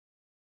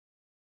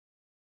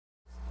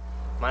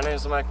My name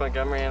is Mike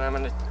Montgomery and I'm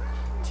going to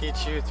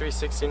teach you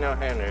 360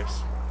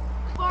 no-handers.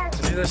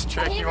 To do this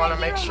trick you want to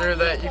make sure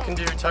that you can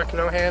do tuck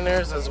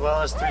no-handers as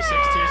well as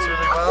 360s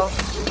really well.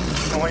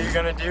 And what you're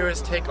going to do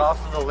is take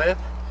off of the lip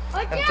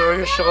and throw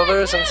your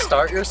shoulders and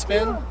start your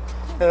spin.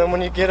 And then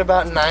when you get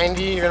about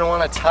 90 you're going to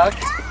want to tuck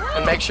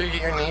and make sure you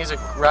get your knees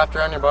wrapped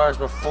around your bars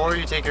before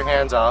you take your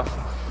hands off.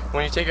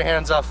 When you take your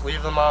hands off,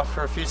 leave them off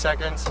for a few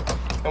seconds.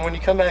 And when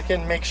you come back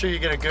in, make sure you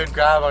get a good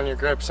grab on your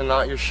grips and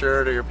not your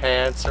shirt or your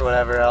pants or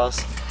whatever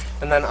else.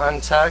 And then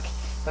untuck,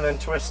 and then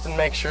twist and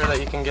make sure that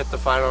you can get the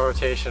final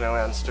rotation and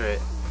land straight.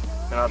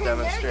 And I'll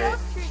demonstrate.